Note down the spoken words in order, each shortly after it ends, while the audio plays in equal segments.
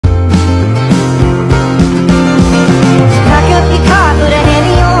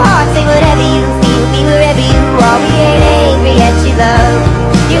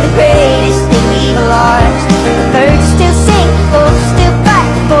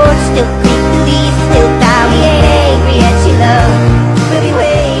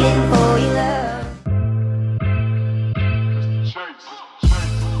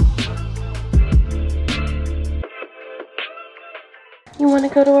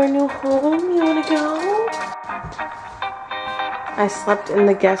our new home. You wanna go? I slept in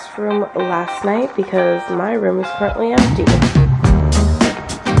the guest room last night because my room is currently empty.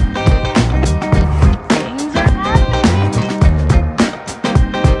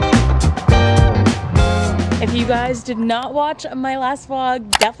 If you guys did not watch my last vlog,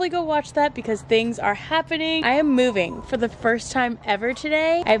 definitely go watch that because things are happening. I am moving for the first time ever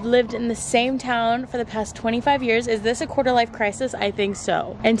today. I've lived in the same town for the past 25 years. Is this a quarter life crisis? I think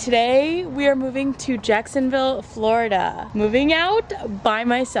so. And today we are moving to Jacksonville, Florida. Moving out by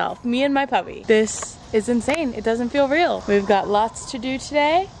myself, me and my puppy. This is insane. It doesn't feel real. We've got lots to do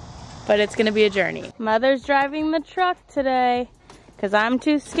today, but it's gonna be a journey. Mother's driving the truck today, because I'm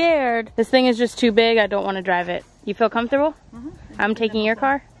too scared. This thing is just too big. I don't want to drive it. You feel comfortable? I'm taking your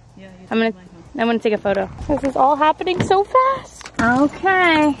car? Yeah, I'm gonna take a photo. This is all happening so fast.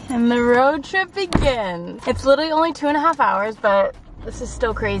 Okay, and the road trip begins. It's literally only 2.5 hours, but this is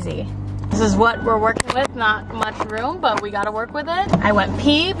still crazy. This is what we're working with, not much room, but we gotta work with it. I went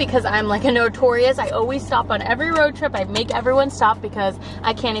pee because I'm like a notorious. I always stop on every road trip. I make everyone stop because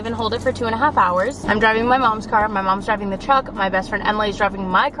I can't even hold it for 2.5 hours. I'm driving my mom's car. My mom's driving the truck. My best friend Emily's driving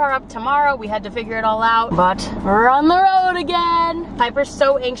my car up tomorrow. We had to figure it all out, but we're on the road again. Piper's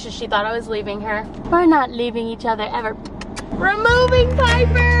so anxious. She thought I was leaving her. We're not leaving each other ever. We're moving,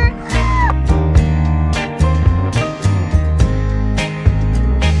 Piper.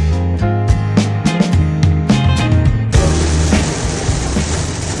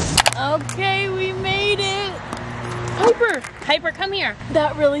 Okay, we made it. Piper, come here.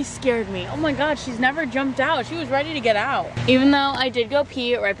 That really scared me. Oh my God, she's never jumped out. She was ready to get out. Even though I did go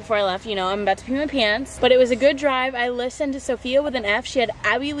pee right before I left, you know, I'm about to pee my pants, but it was a good drive. I listened to Sophia with an F. She had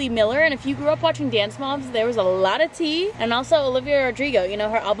Abby Lee Miller, and if you grew up watching Dance Moms, there was a lot of tea. And also Olivia Rodrigo, you know,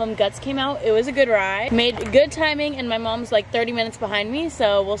 her album Guts came out. It was a good ride. Made good timing, and my mom's like 30 minutes behind me,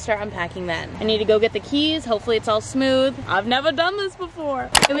 so we'll start unpacking then. I need to go get the keys. Hopefully it's all smooth. I've never done this before.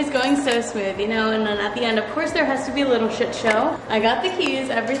 It was going so smooth, you know, and then at the end, of course, there has to be a little shit show. I got the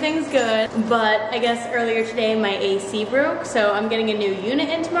keys, everything's good, but I guess earlier today my AC broke, so I'm getting a new unit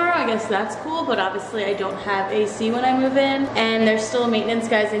in tomorrow. I guess that's cool, but obviously I don't have AC when I move in, and there's still maintenance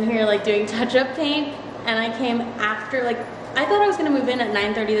guys in here like doing touch-up paint, and I came after, like, I thought I was gonna move in at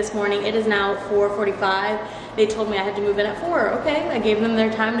 9:30 this morning. It is now 4:45. They told me I had to move in at 4. Okay, I gave them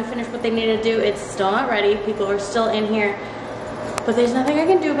their time to finish what they needed to do. It's still not ready. People are still in here, but there's nothing I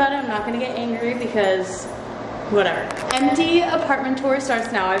can do about it. I'm not gonna get angry because whatever. Empty apartment tour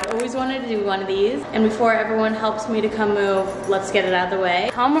starts now. I've always wanted to do one of these, and before everyone helps me to come move, let's get it out of the way.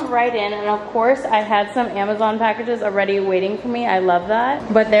 Come right in, and of course I had some Amazon packages already waiting for me. I love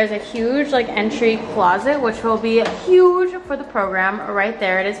that. But there's a huge like entry closet, which will be huge for the program right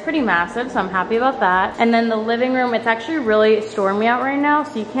there. It is pretty massive, so I'm happy about that. And then the living room, it's actually really stormy out right now,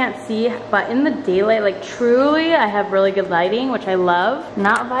 so you can't see, but in the daylight, like truly, I have really good lighting, which I love.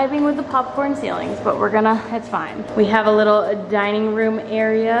 Not vibing with the popcorn ceilings, but we're gonna, it's fine. We have a little dining room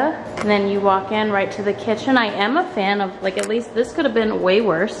area, and then you walk in right to the kitchen. I am a fan of, like, at least this could have been way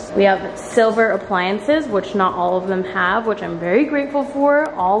worse. We have silver appliances, which not all of them have, which I'm very grateful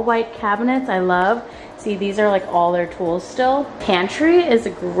for. All white cabinets, I love. See, these are like all their tools still. Pantry is a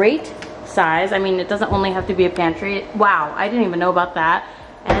great size. I mean, it doesn't only have to be a pantry. Wow, I didn't even know about that.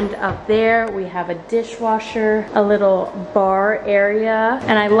 And up there we have a dishwasher, a little bar area,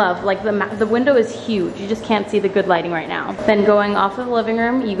 and I love, like, the window is huge. You just can't see the good lighting right now. Then going off of the living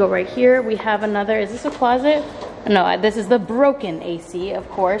room, you go right here. We have another, is this a closet? No, this is the broken AC, of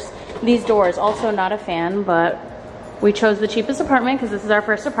course. These doors, also not a fan, but we chose the cheapest apartment because this is our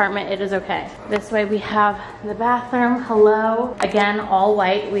first apartment. It is okay. This way we have the bathroom. Hello. Again, all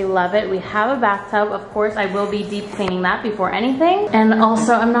white. We love it. We have a bathtub. Of course, I will be deep cleaning that before anything. And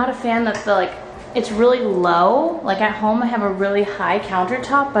also, I'm not a fan that the, like, it's really low. Like at home, I have a really high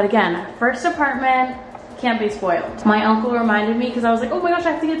countertop. But again, first apartment, can't be spoiled. My uncle reminded me because I was like, oh my gosh,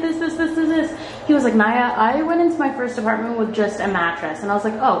 I have to get this. He was like, Naya, I went into my first apartment with just a mattress. And I was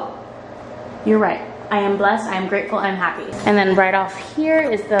like, oh, you're right. I am blessed, I am grateful, I'm happy. And then right off here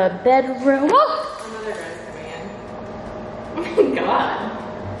is the bedroom. Oh! Another guy's coming in. Oh my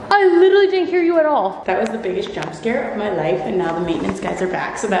God. I literally didn't hear you at all. That was the biggest jump scare of my life, and now the maintenance guys are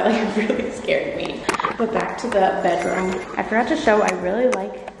back, so that like really scared me. But back to the bedroom. I forgot to show, I really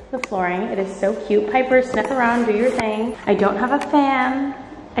like the flooring. It is so cute. Piper, sniff around, do your thing. I don't have a fan.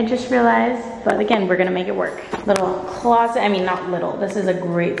 I just realized, but again, we're gonna make it work. Little closet, I mean, not little, this is a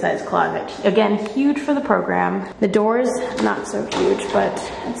great size closet. Again, huge for the program. The doors, not so huge, but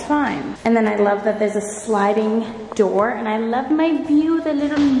it's fine. And then I love that there's a sliding door, and I love my view, the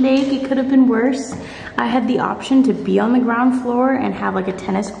little lake. It could have been worse. I had the option to be on the ground floor and have like a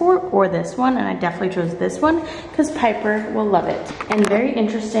tennis court or this one, and I definitely chose this one because Piper will love it. And very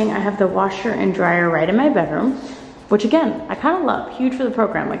interesting, I have the washer and dryer right in my bedroom, which again, I kind of love. Huge for the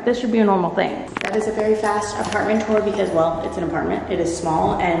program. Like, this should be a normal thing. That is a very fast apartment tour because, well, it's an apartment. It is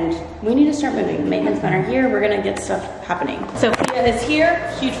small and we need to start moving. The maintenance men are here. We're gonna get stuff happening. Sophia is here.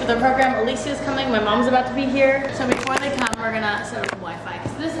 Huge for the program. Alicia's coming. My mom's about to be here. So before they come, we're gonna set up the Wi-Fi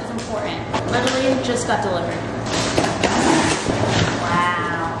because this is important. Literally just got delivered.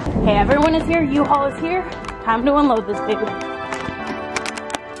 Wow. Hey, everyone is here. U-Haul is here. Time to unload this baby.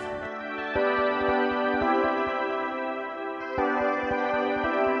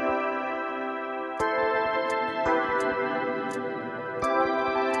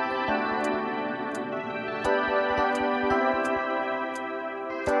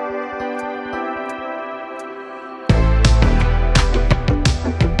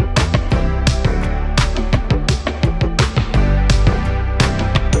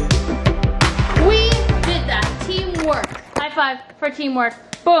 For teamwork.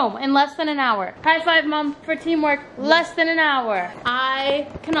 Boom, in less than an hour. High five, Mom, for teamwork. Less than an hour. I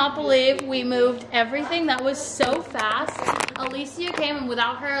cannot believe we moved everything. That was so fast. Alicia came, and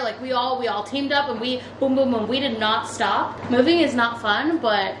without her, like we all teamed up, and we boom, boom, boom. We did not stop. Moving is not fun,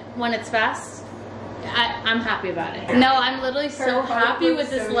 but when it's fast, I'm happy about it. No, I'm literally so happy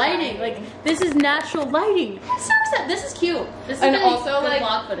with this lighting. Like, this is natural lighting. I'm so excited. This is cute. This is and also like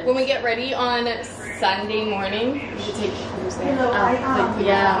vlog footage. When we get ready on Sunday morning, we should take photos there.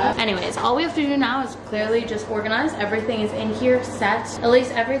 Yeah. Anyways, all we have to do now is clearly just organize. Everything is in here, set. At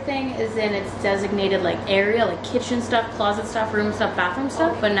least everything is in its designated like area, like kitchen stuff, closet stuff, room stuff, bathroom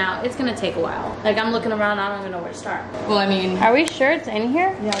stuff. But now it's gonna take a while. Like, I'm looking around, I don't even know where to start. Well, I mean, are we sure it's in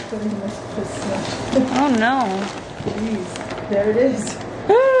here? Yeah, I put it in this. Oh no. Jeez, there it is.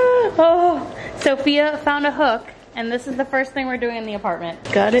 Oh, Sophia found a hook, and this is the first thing we're doing in the apartment.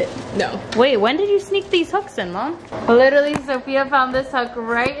 Got it? No. Wait, when did you sneak these hooks in, Mom? Literally, Sophia found this hook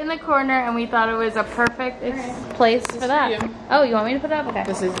right in the corner, and we thought it was a perfect place for that. Oh, you want me to put it up? Okay.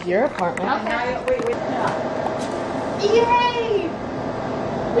 This is your apartment. Okay. Wait. Yay!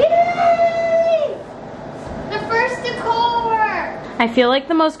 Yay! The first decor! I feel like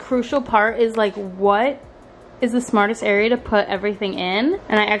the most crucial part is like, what is the smartest area to put everything in?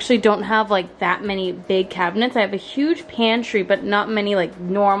 And I actually don't have like that many big cabinets. I have a huge pantry, but not many like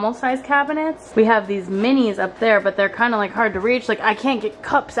normal size cabinets. We have these minis up there, but they're kind of like hard to reach. Like, I can't get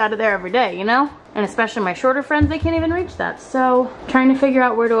cups out of there every day, you know? And especially my shorter friends, they can't even reach that. So trying to figure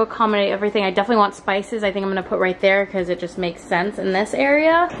out where to accommodate everything. I definitely want spices. I think I'm gonna put right there because it just makes sense in this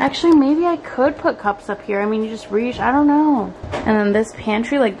area. Actually, maybe I could put cups up here. I mean, you just reach, I don't know. And then this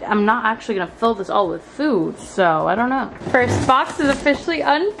pantry, like, I'm not actually gonna fill this all with food, so I don't know. First box is officially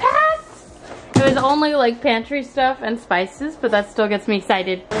unpacked. It was only like pantry stuff and spices, but that still gets me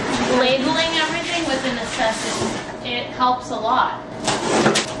excited. Labeling everything was a necessity. It helps a lot.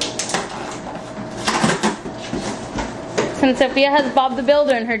 Since Sophia has Bob the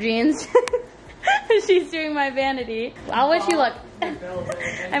Builder in her jeans, she's doing my vanity. I'll wish you luck.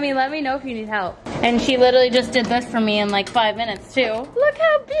 I mean, let me know if you need help. And she literally just did this for me in like 5 minutes too. Look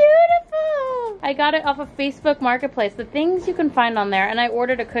how beautiful! I got it off of Facebook Marketplace. The things you can find on there, and I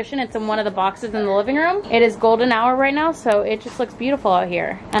ordered a cushion. It's in one of the boxes in the living room. It is golden hour right now, so it just looks beautiful out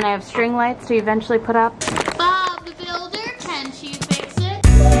here. And I have string lights to eventually put up. Bob the Builder, can she fix it?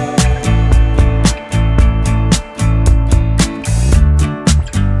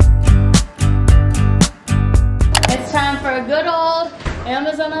 For a good old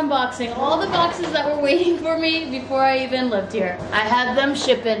Amazon unboxing. All the boxes that were waiting for me before I even lived here. I had them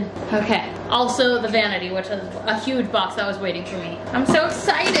shipping. Okay. Also the vanity, which is a huge box that was waiting for me. I'm so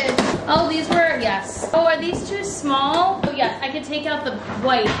excited. Oh, these were, yes. Oh, are these too small? Oh yes, I could take out the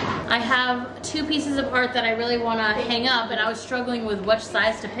white. I have 2 pieces of art that I really want to hang up, and I was struggling with which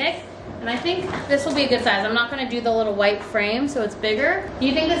size to pick. And I think this will be a good size. I'm not going to do the little white frame, so it's bigger. Do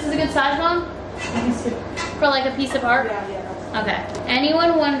you think this is a good size, Mom? For like a piece of art? Yeah. Okay.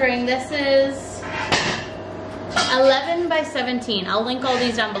 Anyone wondering, this is 11 by 17. I'll link all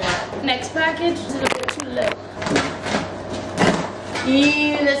these down below. Next package is a bit too low.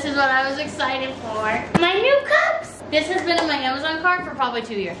 Ew, this is what I was excited for. My new cups! This has been in my Amazon cart for probably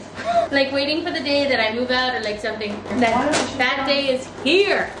 2 years. Like waiting for the day that I move out or like something. That day is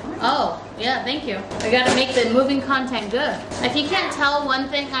here. Oh, Yeah, thank you. We gotta make the moving content good. If you can't tell, one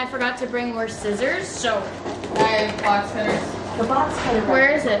thing I forgot to bring were scissors, so I have box cutters. The box cutter. where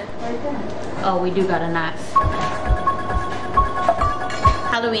is it? Right there. Oh, we do got a knife.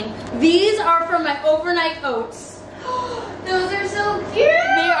 Halloween. These are for my overnight oats. Those are so cute.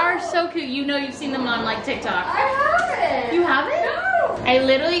 They are so cute. You know you've seen them on like TikTok. I haven't. You haven't? No. I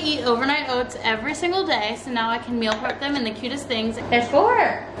literally eat overnight oats every single day, so now I can meal prep them in the cutest things. There's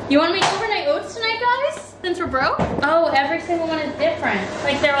 4. You want to make overnight oats tonight, guys? Since we're broke? Oh, every single one is different.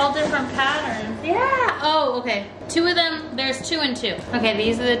 Like they're all different patterns. Yeah. Oh, okay. 2 of them, there's 2 and 2. Okay,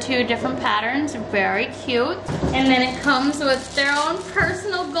 these are the 2 different patterns. Very cute. And then it comes with their own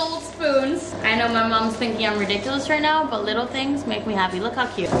personal gold spoons. I know my mom's thinking I'm ridiculous right now, but little things make me happy. Look how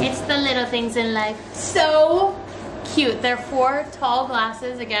cute. It's the little things in life. So cute. They're 4 tall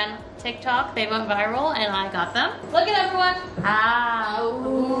glasses. Again, TikTok, they went viral and I got them. Look at everyone. Ah,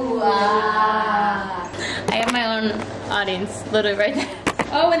 ooh, ah. I have my own audience literally right there.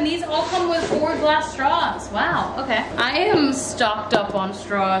 Oh, and these all come with 4 glass straws. Wow, okay. I am stocked up on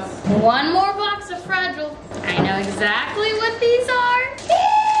straws. 1 more box of Fragile. I know exactly what these are.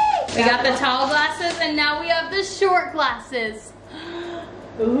 We got the tall glasses and now we have the short glasses.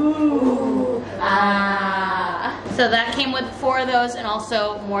 Ooh. Ah. So that came with 4 of those and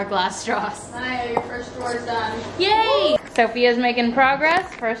also more glass straws. Hi, your first drawer is done. Yay! Sophia's making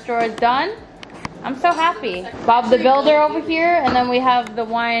progress. First drawer is done. I'm so happy. Bob the Builder over here, and then we have the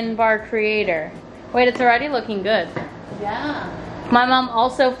wine bar creator. Wait, it's already looking good. Yeah. My mom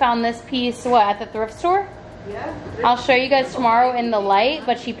also found this piece, what, at the thrift store? Yeah. I'll show you guys tomorrow in the light,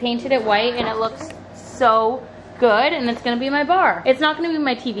 but she painted it white and it looks so good, and it's gonna be my bar. It's not gonna be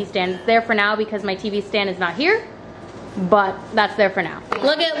my TV stand. It's there for now because my TV stand is not here, but that's there for now.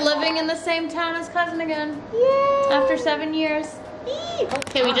 Look at living in the same town as cousin again. Yay! After 7 years.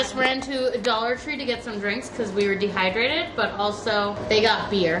 Okay, we just ran to Dollar Tree to get some drinks because we were dehydrated, but also they got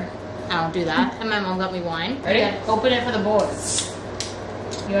beer. I don't do that. And my mom got me wine. Ready? Yeah, open it for the boys.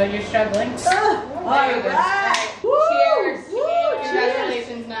 You're struggling. All right. Woo! Cheers. Woo!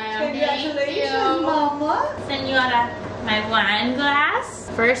 Congratulations, Naya. Congratulations, Mama. Senora, my wine glass.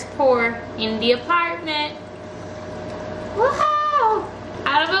 First pour in the apartment. Wow!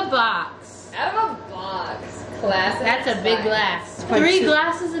 Out of a box. Out of a box. Classic. That's a big glass. 3 2.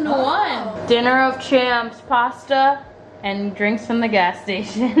 glasses into 1. Dinner of champs, pasta, and drinks from the gas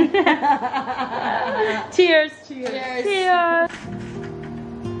station. Cheers. Cheers. Cheers.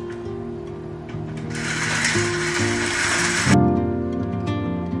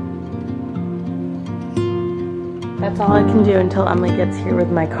 That's all I can do until Emily gets here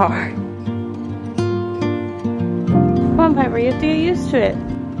with my car. Come on, Piper, you have to get used to it.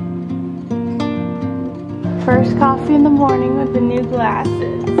 First coffee in the morning with the new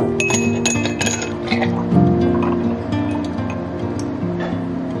glasses.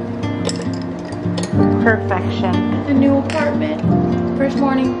 Perfection. The new apartment. First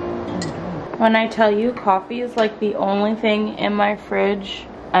morning. When I tell you coffee is like the only thing in my fridge,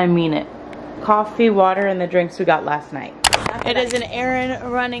 I mean it. Coffee, water, and the drinks we got last night. It is an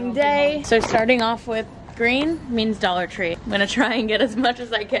errand running day. So starting off with green means Dollar Tree. I'm gonna try and get as much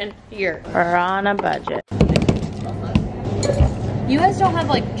as I can here. We're on a budget. You guys don't have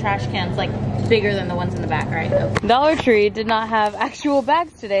like trash cans like bigger than the ones in the back, right? Dollar Tree did not have actual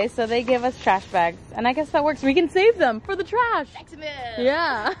bags today, so they gave us trash bags. And I guess that works. We can save them for the trash.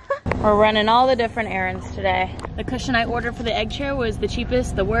 Yeah. We're running all the different errands today. The cushion I ordered for the egg chair was the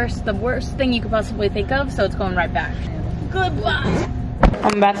cheapest, the worst thing you could possibly think of, so it's going right back. Goodbye.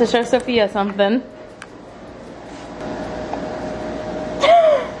 I'm about to show Sophia something.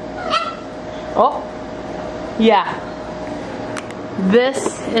 Oh, yeah.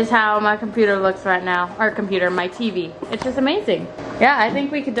 This is how my computer looks right now. Or computer, my TV. It's just amazing. Yeah, I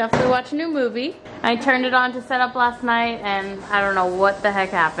think we could definitely watch a new movie. I turned it on to set up last night and I don't know what the heck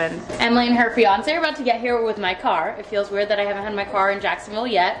happened. Emily and her fiance are about to get here with my car. It feels weird that I haven't had my car in Jacksonville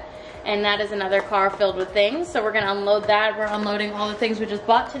yet. And that is another car filled with things. So we're gonna unload that. We're unloading all the things we just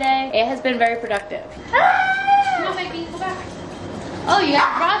bought today. It has been very productive. Come on, baby, go back. Oh, you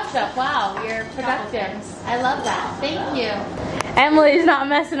got brought stuff. Wow, you're productive. I love that. Thank you. Emily's not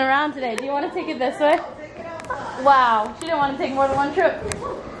messing around today. Do you want to take it this way? Wow, she didn't want to take more than one trip.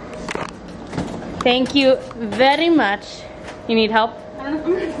 Thank you very much. You need help? I don't know if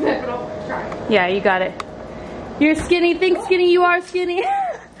I'm gonna snip it, I'll try. Yeah, you got it. You're skinny. Think skinny, you are skinny.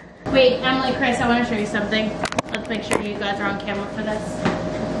 Wait, Emily, Chris, I want to show you something. Let's make sure you guys are on camera for this.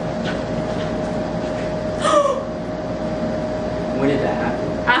 When did that happen?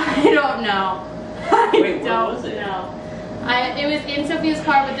 I don't know. Wait, I what was don't it? know. It was in Sophia's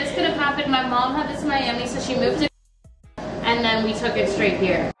car, but this could have happened. My mom had this in Miami, so she moved it, and then we took it straight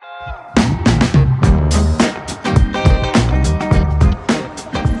here.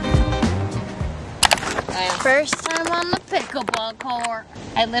 First time on the pickleball court.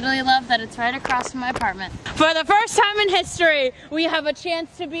 I literally love that it's right across from my apartment. For the first time in history, we have a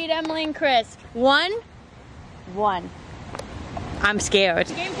chance to beat Emily and Chris. 1-1. I'm scared.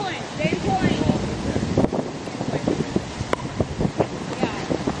 Game point. Game point.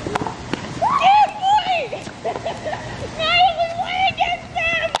 Game point! Finally win against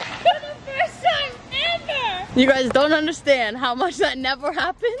them for the first time ever! You guys don't understand how much that never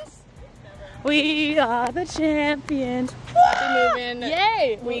happens. We are the champions. Moving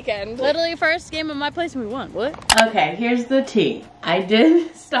Yay! weekend. Literally first game of my place and we won. What? Okay, here's the tea. I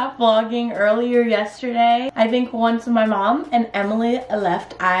did stop vlogging earlier yesterday. I think once my mom and Emily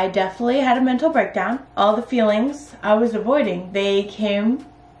left, I definitely had a mental breakdown. All the feelings I was avoiding, they came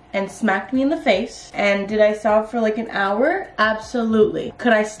and smacked me in the face. And did I sob for like an hour? Absolutely.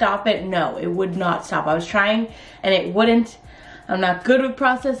 Could I stop it? No, it would not stop. I was trying and it wouldn't. I'm not good with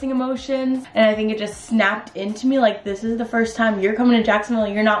processing emotions, and I think it just snapped into me like, this is the first time you're coming to Jacksonville,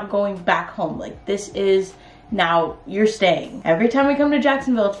 you're not going back home. Like, this is now, you're staying. Every time we come to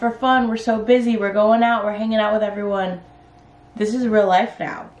Jacksonville, it's for fun, we're so busy, we're going out, we're hanging out with everyone. This is real life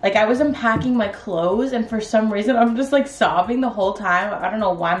now. Like, I was unpacking my clothes, and for some reason, I'm just like sobbing the whole time. I don't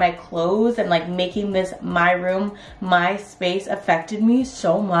know why my clothes and like making this my room, my space affected me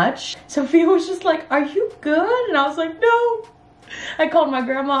so much. Sophia was just like, are you good? And I was like, no. I called my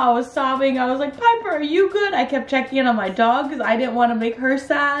grandma, I was sobbing, I was like, Piper, are you good? I kept checking in on my dog because I didn't want to make her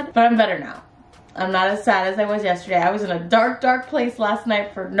sad, but I'm better now. I'm not as sad as I was yesterday. I was in a dark, dark place last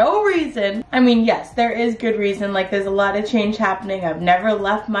night for no reason. I mean, yes, there is good reason, like there's a lot of change happening. I've never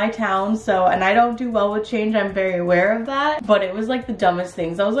left my town, so, and I don't do well with change, I'm very aware of that, but it was like the dumbest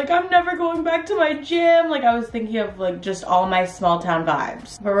things. I was like, I'm never going back to my gym. Like, I was thinking of like just all my small town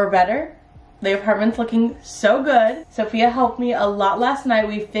vibes, but we're better. The apartment's looking so good. Sophia helped me a lot last night.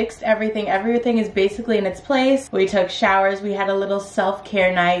 We fixed everything. Everything is basically in its place. We took showers. We had a little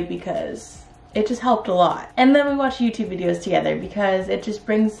self-care night because it just helped a lot. And then we watched YouTube videos together because it just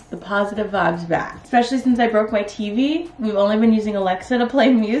brings the positive vibes back. Especially since I broke my TV. We've only been using Alexa to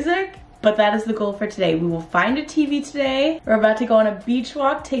play music. But that is the goal for today. We will find a TV today. We're about to go on a beach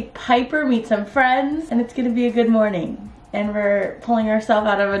walk, take Piper, meet some friends, and it's gonna be a good morning. And we're pulling ourselves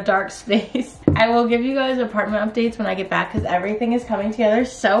out of a dark space. I will give you guys apartment updates when I get back because everything is coming together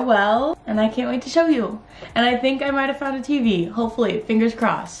so well and I can't wait to show you. And I think I might have found a TV, hopefully, fingers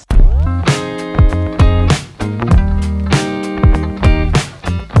crossed.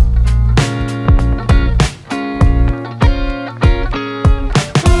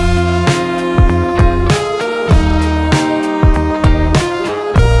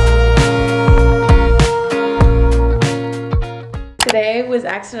 Today was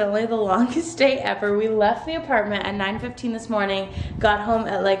accidentally the longest day ever. We left the apartment at 9:15 this morning, got home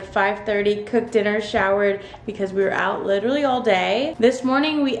at like 5:30, cooked dinner, showered because we were out literally all day. This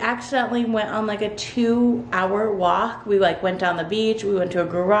morning we accidentally went on like a 2-hour walk. We like went down the beach, we went to a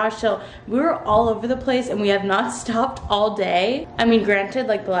garage sale. We were all over the place and we have not stopped all day. I mean, granted,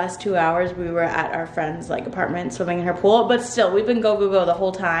 like the last 2 hours we were at our friend's like apartment swimming in her pool, but still we've been go the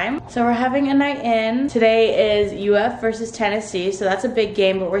whole time. So we're having a night in. Today is UF versus Tennessee, so that's a big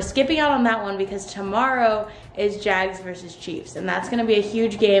game, but we're skipping out on that one because tomorrow is Jags versus Chiefs, and that's gonna be a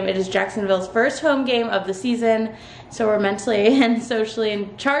huge game. It is Jacksonville's first home game of the season, so we're mentally and socially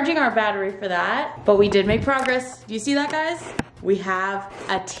and charging our battery for that. But we did make progress. Do you see that, guys? We have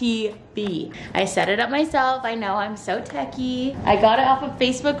a TV. I set it up myself. I know, I'm so techie. I got it off of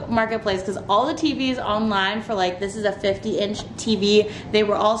Facebook Marketplace because all the TVs online for like, this is a 50-inch TV. They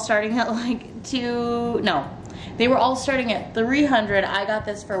were all starting at like they were all starting at $300. I got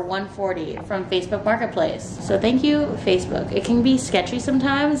this for $140 from Facebook Marketplace. So thank you, Facebook. It can be sketchy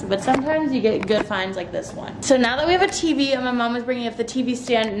sometimes, but sometimes you get good finds like this one. So now that we have a TV, and my mom is bringing up the TV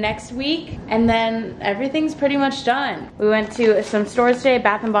stand next week, and then everything's pretty much done. We went to some stores today.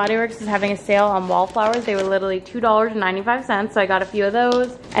 Bath & Body Works is having a sale on wallflowers. They were literally $2.95, so I got a few of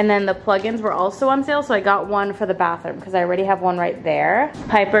those. And then the plugins were also on sale, so I got one for the bathroom because I already have one right there.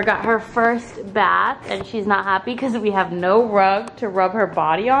 Piper got her first bath, and she's not happy because we have no rug to rub her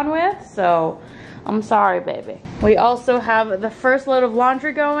body on with, so I'm sorry, baby. We also have the first load of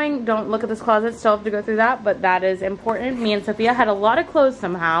laundry going. Don't look at this closet, still have to go through that, but that is important. Me and Sophia had a lot of clothes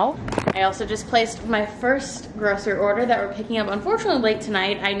somehow. I also just placed my first grocery order that we're picking up, unfortunately late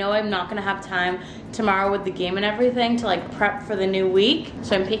tonight. I know I'm not gonna have time tomorrow with the game and everything to like prep for the new week.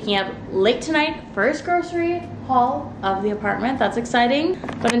 So I'm picking up late tonight, first grocery haul of the apartment. That's exciting.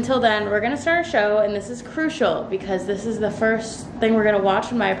 But until then, we're gonna start a show, and this is crucial because this is the first thing we're gonna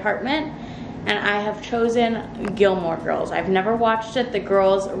watch in my apartment. And I have chosen Gilmore Girls. I've never watched it. The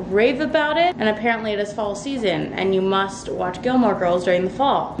girls rave about it, and apparently it is fall season, and you must watch Gilmore Girls during the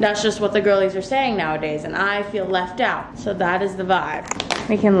fall. That's just what the girlies are saying nowadays, and I feel left out. So that is the vibe.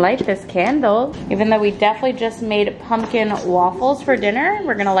 We can light this candle. Even though we definitely just made pumpkin waffles for dinner,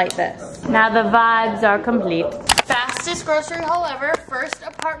 we're gonna light this. Now the vibes are complete. Fastest grocery haul ever. First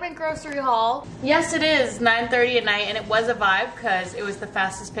apartment grocery haul. Yes, it is 9:30 at night, and it was a vibe because it was the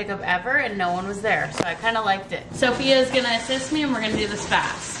fastest pickup ever and no one was there. So I kind of liked it. Sophia is gonna assist me and we're gonna do this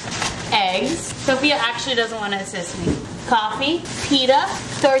fast. Eggs. Sophia actually doesn't want to assist me. Coffee, pita,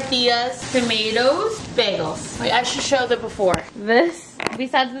 tortillas, tomatoes, bagels. Wait, I should show the before. This,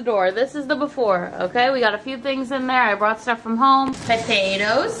 besides the door, this is the before, okay? We got a few things in there. I brought stuff from home.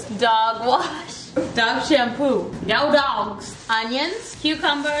 Potatoes, dog wash, dog shampoo, no dogs, onions,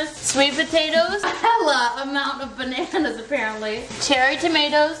 cucumbers, sweet potatoes, a hella amount of bananas apparently, cherry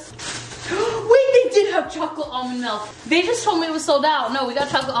tomatoes. Wait, they did have chocolate almond milk. They just told me it was sold out. No, we got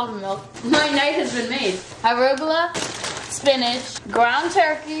chocolate almond milk. My night has been made. Arugula, spinach, ground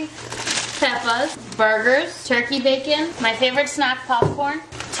turkey, peppers, burgers, turkey bacon, my favorite snack, popcorn,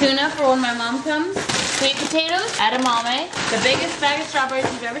 tuna for when my mom comes, sweet potatoes, edamame, the biggest bag of strawberries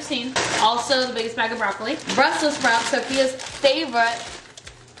you've ever seen, also the biggest bag of broccoli, Brussels sprouts, Sophia's favorite,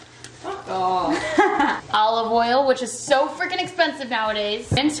 olive oil, which is so freaking expensive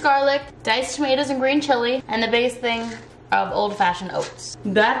nowadays, minced garlic, diced tomatoes and green chili, and the biggest thing of old-fashioned oats.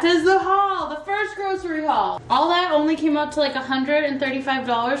 That is the haul, the first grocery haul. All that only came out to like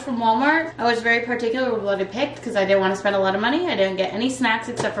 $135 from Walmart. I was very particular with what I picked because I didn't want to spend a lot of money. I didn't get any snacks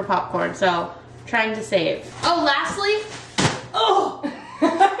except for popcorn, so trying to save. Oh, lastly, oh,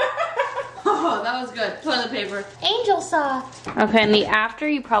 that was good. Toilet paper. Angel soft. Okay, in the after,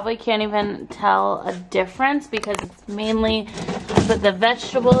 you probably can't even tell a difference because it's mainly put the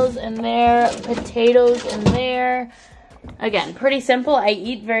vegetables in there, potatoes in there. Again, pretty simple. I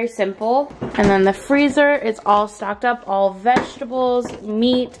eat very simple. And then the freezer is all stocked up, all vegetables,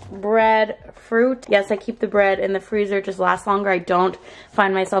 meat, bread, fruit. Yes, I keep the bread in the freezer, it just lasts longer. I don't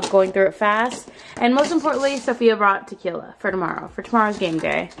find myself going through it fast. And most importantly, Sophia brought tequila for tomorrow's game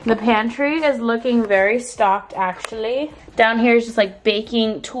day. The pantry is looking very stocked actually. Down here is just like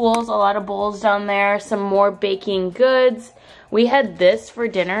baking tools, a lot of bowls down there, some more baking goods. We had this for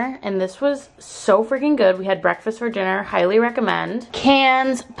dinner, and this was so freaking good. We had breakfast for dinner, highly recommend.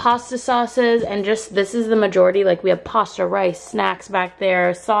 Cans, pasta sauces, and just, this is the majority. Like we have pasta, rice, snacks back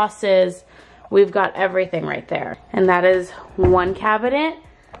there, sauces. We've got everything right there. And that is one cabinet.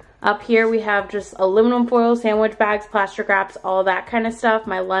 Up here we have just aluminum foil, sandwich bags, plastic wraps, all that kind of stuff.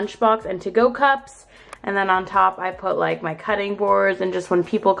 My lunchbox and to-go cups. And then on top, I put like my cutting boards and just when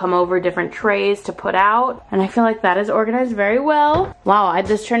people come over, different trays to put out. And I feel like that is organized very well. Wow,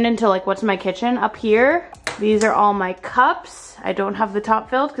 this turned into like what's in my kitchen. Up here, these are all my cups. I don't have the top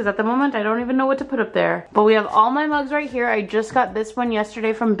filled because at the moment, I don't even know what to put up there. But we have all my mugs right here. I just got this one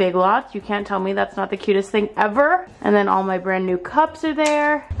yesterday from Big Lots. You can't tell me that's not the cutest thing ever. And then all my brand new cups are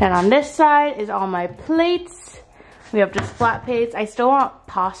there. And on this side is all my plates. We have just flat plates. I still want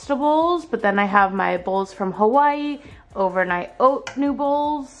pasta bowls, but then I have my bowls from Hawaii, overnight oat new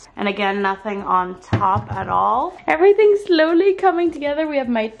bowls, and again, nothing on top at all. Everything's slowly coming together. We have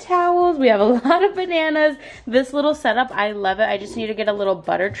my towels, we have a lot of bananas. This little setup, I love it. I just need to get a little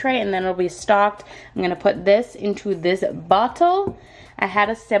butter tray and then it'll be stocked. I'm gonna put this into this bottle. I had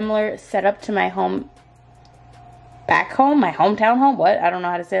a similar setup to my home, back home, my hometown home, what? I don't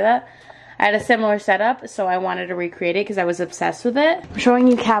know how to say that. I had a similar setup, so I wanted to recreate it because I was obsessed with it. I'm showing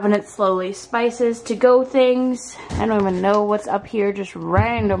you cabinets slowly. Spices, to-go things. I don't even know what's up here, just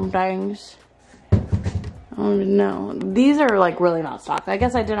random things. I don't even know. These are like really not stocked. I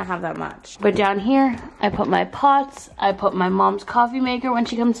guess I didn't have that much. But down here, I put my pots. I put my mom's coffee maker when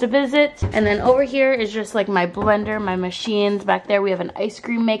she comes to visit. And then over here is just like my blender, my machines. Back there we have an ice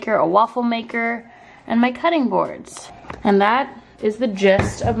cream maker, a waffle maker, and my cutting boards. And that is the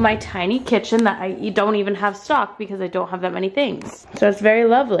gist of my tiny kitchen that I don't even have stocked because I don't have that many things. So it's very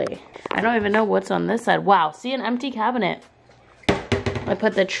lovely. I don't even know what's on this side. Wow, see, an empty cabinet. I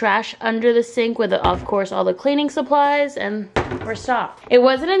put the trash under the sink with, of course, all the cleaning supplies, and we're stocked. It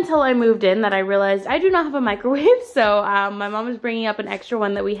wasn't until I moved in that I realized I do not have a microwave, so my mom was bringing up an extra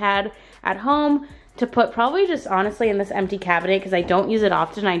one that we had at home to put probably just honestly in this empty cabinet because I don't use it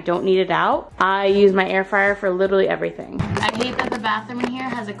often. I don't need it out. I use my air fryer for literally everything. I hate that the bathroom in here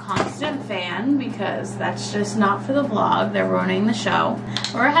has a constant fan because that's just not for the vlog. They're ruining the show.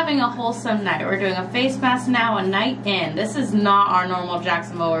 We're having a wholesome night. We're doing a face mask now, a night in. This is not our normal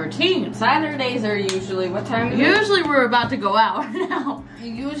Jacksonville routine. Saturdays are usually, what time is it? Usually we're about to go out now.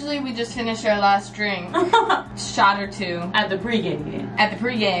 Usually we just finish our last drink, shot or two. At the pregame game. At the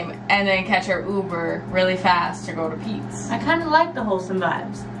pregame, and then catch our Uber really fast to go to Pete's. I kind of like the wholesome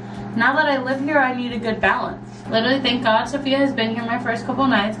vibes. Now that I live here, I need a good balance. Literally, thank God Sophia has been here my first couple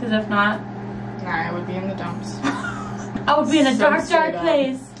nights, because if not... Nah, I would be in the dumps. I would be in a So dark straight up.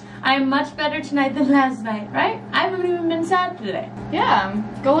 place. I am much better tonight than last night, right? I haven't even been sad today. Yeah,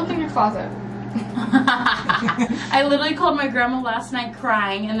 go look in your closet. I literally called my grandma last night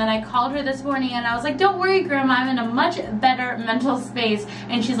crying, and then I called her this morning and I was like, don't worry grandma, I'm in a much better mental space.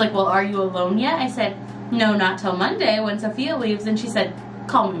 And she's like, well, are you alone yet? I said, no, not till Monday when Sophia leaves. And she said,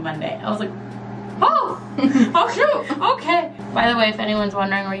 call me Monday. I was like, oh, oh shoot, okay. By the way, if anyone's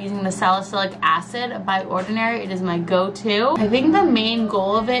wondering, we're using the salicylic acid by Ordinary. It is my go-to. I think the main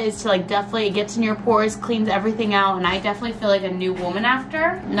goal of it is to like definitely, it gets in your pores, cleans everything out, and I definitely feel like a new woman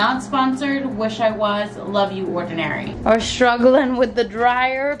after. Not sponsored, wish I was, love you Ordinary. We're struggling with the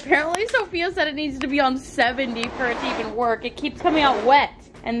dryer. Apparently Sophia said it needs to be on 70 for it to even work. It keeps coming out wet.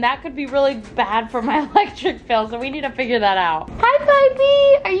 And that could be really bad for my electric bill, so we need to figure that out. Hi,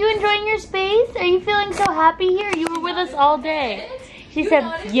 Pipey! Are you enjoying your space? Are you feeling so happy here? You were with us all day. She said,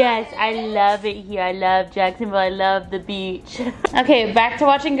 yes, I love it here. I love Jacksonville. I love the beach. Okay, back to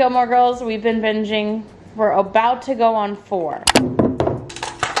watching Gilmore Girls. We've been binging. We're about to go on 4.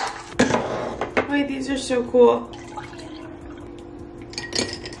 Wait, these are so cool.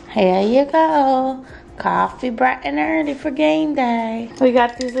 Here you go. Coffee bright and early for game day. We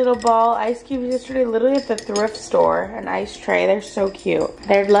got these little ball ice cubes yesterday, literally at the thrift store, an ice tray. They're so cute.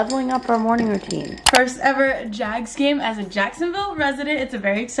 They're leveling up our morning routine. First ever Jags game as a Jacksonville resident. It's a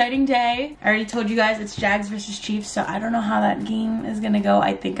very exciting day. I already told you guys it's Jags versus Chiefs, so I don't know how that game is gonna go.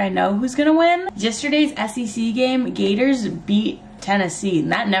 I think I know who's gonna win. Yesterday's SEC game, Gators beat Tennessee,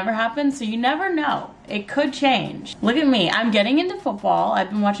 and that never happened, so you never know. It could change. Look at me, I'm getting into football. I've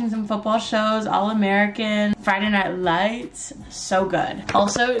been watching some football shows, All-American, Friday Night Lights, so good.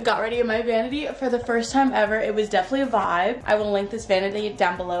 Also, got ready in my vanity for the first time ever. It was definitely a vibe. I will link this vanity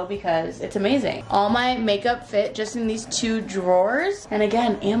down below because it's amazing. All my makeup fit just in these 2 drawers, and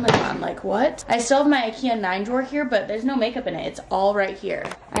again, Amazon, like what? I still have my IKEA 9 drawer here, but there's no makeup in it. It's all right here.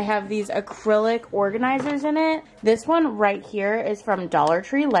 I have these acrylic organizers in it. This one right here is from Dollar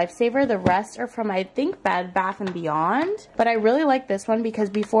Tree, Lifesaver. The rest are from, I think, Bed Bath & Beyond. But I really like this one because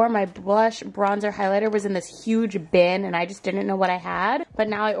before my blush, bronzer, highlighter was in this huge bin and I just didn't know what I had. But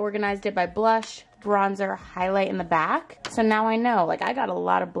now I organized it by blush, bronzer, highlight in the back. So now I know, like I got a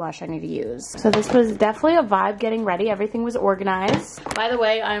lot of blush I need to use. So this was definitely a vibe getting ready. Everything was organized. By the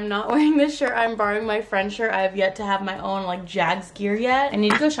way, I'm not wearing this shirt. I'm borrowing my friend's shirt. I have yet to have my own like Jags gear yet. I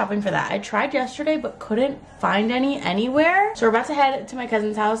need to go shopping for that. I tried yesterday but couldn't find any anywhere. So we're about to head to my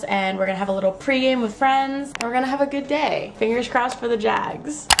cousin's house and we're gonna have a little pregame with friends. And we're gonna have a good day. Fingers crossed for the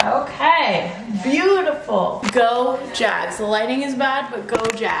Jags. Okay, beautiful. Go Jags. The lighting is bad, but go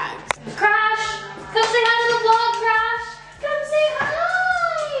Jags. Crash! Come say hi to the vlog, Crash! Come say hi!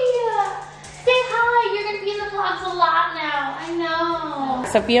 Say hi! You're gonna be in the vlogs a lot now. I know.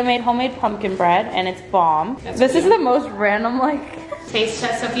 Sophia made homemade pumpkin bread and it's bomb. This is the most random like taste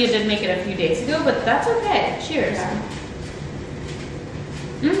test. Sophia did make it a few days ago, but that's okay. Cheers.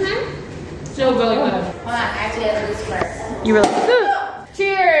 Mm-hmm. So good. Hold on, I actually have this first. You really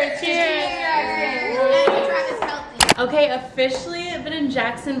Cheers! Cheers! Okay, officially been in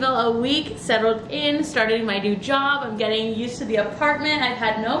Jacksonville a week, settled in, starting my new job. I'm getting used to the apartment. I've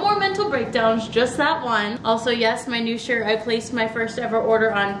had no more mental breakdowns, just that one. Also, yes, my new shirt, I placed my first ever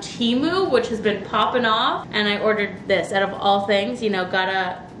order on Temu, which has been popping off. And I ordered this, out of all things, you know,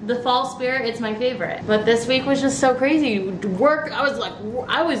 the fall spirit, it's my favorite. But this week was just so crazy. Work,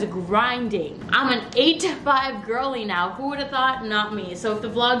 I was grinding. I'm an 8 to 5 girly now. Who would have thought? Not me. So if the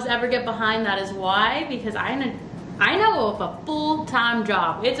vlogs ever get behind, that is why, because I know of a full-time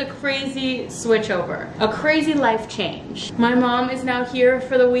job. It's a crazy switch over, a crazy life change. My mom is now here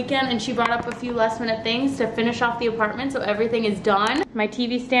for the weekend and she brought up a few last-minute things to finish off the apartment, so everything is done. My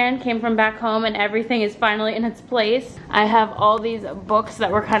TV stand came from back home and everything is finally in its place. I have all these books that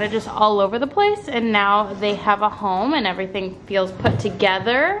were kind of just all over the place and now they have a home and everything feels put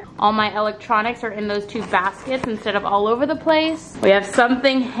together. All my electronics are in those 2 baskets instead of all over the place. We have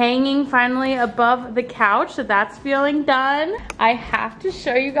something hanging finally above the couch, so that's feels feeling done. I have to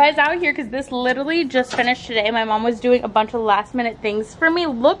show you guys out here because this literally just finished today. My mom was doing a bunch of last minute things for me.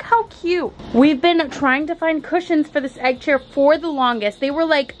 Look how cute. We've been trying to find cushions for this egg chair for the longest. They were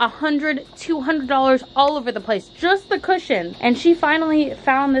like $100, $200 all over the place, just the cushion. And she finally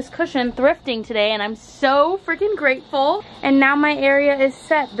found this cushion thrifting today, and I'm so freaking grateful. And now my area is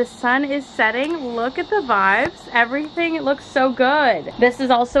set. The sun is setting. Look at the vibes. Everything, it looks so good. This is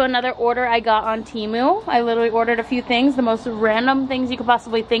also another order I got on Temu. I literally ordered a few things, the most random things you could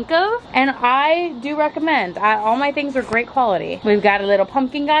possibly think of, and I do recommend. All my things are great quality. We've got a little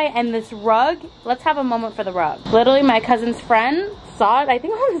pumpkin guy and this rug. Let's have a moment for the rug. Literally, my cousin's friend saw it, I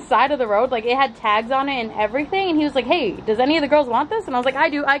think on the side of the road, like it had tags on it and everything, and he was like, hey, does any of the girls want this? And I was like, I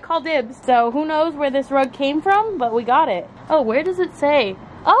do, I call dibs. So who knows where this rug came from, but we got it. Oh, where does it say?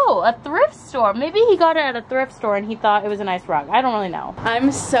 Oh, a thrift store. Maybe he got it at a thrift store and he thought it was a nice rug. I don't really know.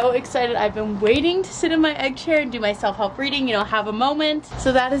 I'm so excited. I've been waiting to sit in my egg chair and do my self-help reading, you know, have a moment.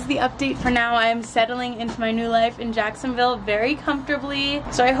 So that is the update for now. I am settling into my new life in Jacksonville very comfortably.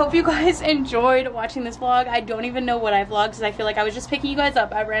 So I hope you guys enjoyed watching this vlog. I don't even know what I vlogged because I feel like I was just picking you guys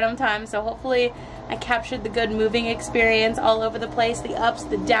up at random times. So hopefully I captured the good moving experience all over the place. The ups,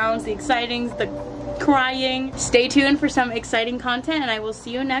 the downs, the excitings, the crying. Stay tuned for some exciting content, and I will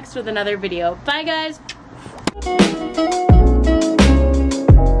see you next with another video. Bye guys.